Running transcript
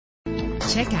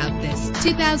Check out this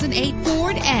 2008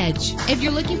 Ford Edge. If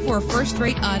you're looking for a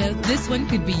first-rate auto, this one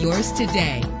could be yours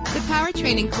today. The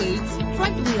powertrain includes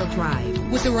front-wheel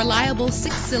drive with a reliable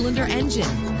 6-cylinder engine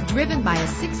driven by a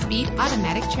 6-speed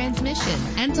automatic transmission.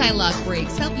 Anti-lock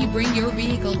brakes help you bring your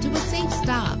vehicle to a safe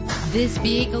stop. This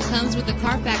vehicle comes with a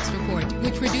Carfax report,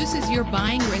 which reduces your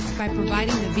buying risk by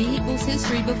providing the vehicle's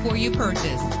history before you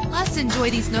purchase. Plus, enjoy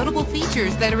these notable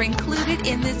features that are included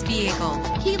in this vehicle: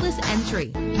 keyless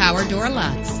entry, power door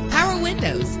locks, power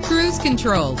windows, cruise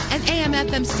control, an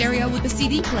AM/FM stereo with a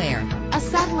CD player, a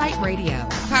satellite radio,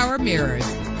 power mirrors.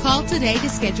 Call today to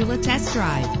schedule a test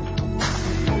drive.